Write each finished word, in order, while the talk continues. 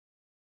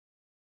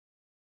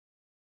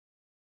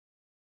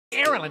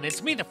Aaralyn,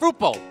 it's me, the fruit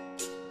bowl.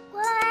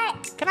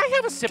 What? Can I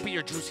have a sip of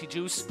your juicy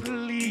juice,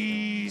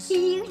 please?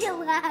 You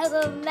don't have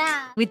a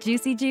mouth. With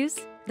Juicy Juice,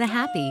 the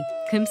happy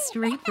comes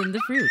straight from the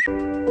fruit.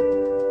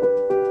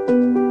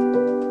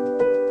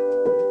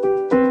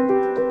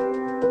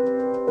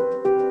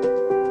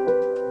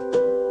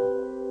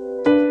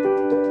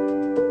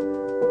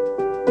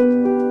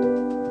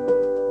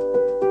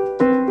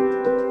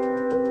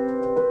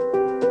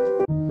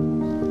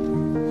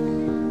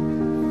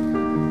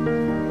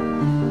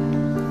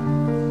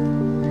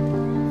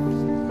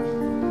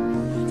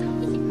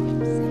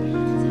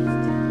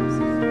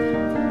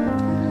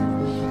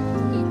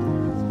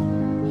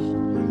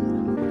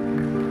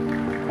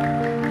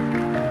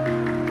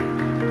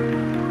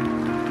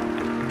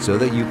 So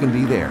that you can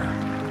be there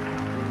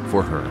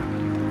for her.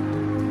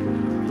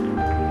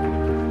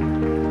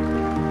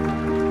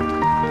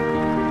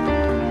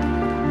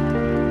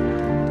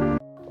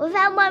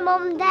 Without my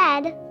mom and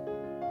dad,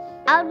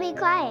 I would be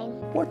crying.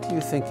 What do you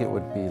think it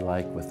would be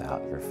like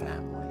without your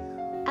family?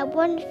 I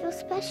wouldn't feel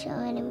special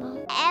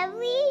anymore.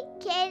 Every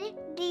kid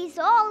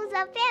deserves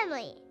a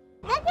family.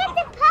 Look at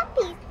the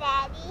puppies,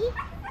 Daddy.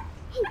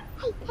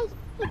 Hey,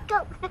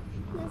 go.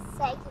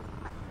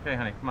 Okay,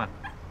 honey, come on.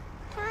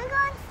 Can I go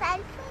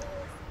inside, please?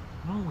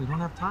 No, we don't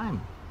have time.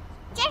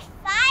 Just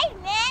 5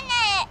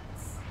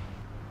 minutes.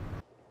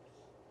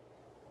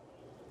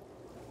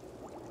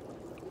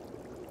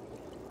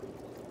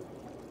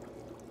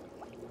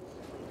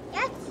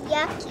 That's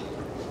yucky.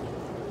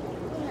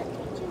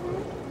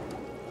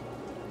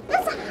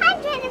 There's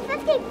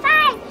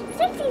 155,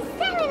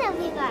 67 of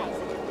you guys.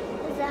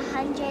 There's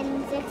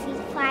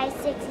 165,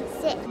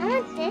 66. I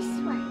want this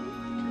one.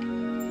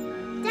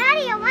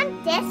 Daddy, I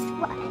want this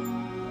one.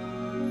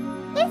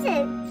 This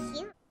is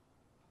cute.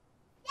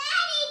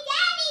 Daddy,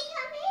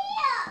 come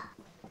here!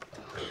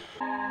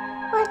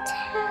 What's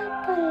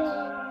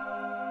happening?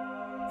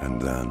 And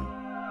then,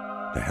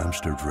 the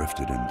hamster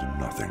drifted into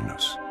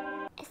nothingness.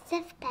 Is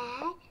this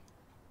bad?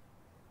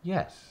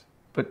 Yes,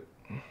 but...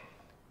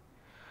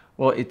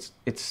 Well, it's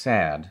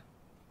sad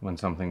when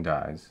something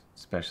dies,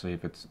 especially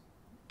if it's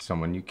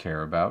someone you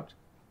care about.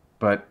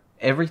 But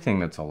everything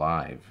that's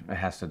alive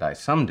has to die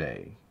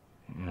someday.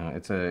 You know,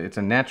 it's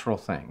a natural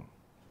thing.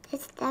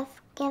 Does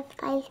death give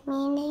life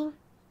meaning?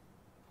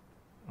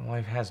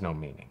 Life has no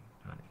meaning,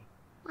 honey.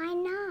 Why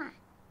not?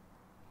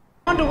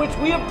 Under which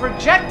we have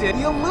projected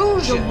the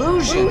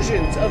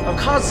illusions of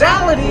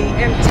causality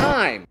and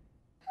time.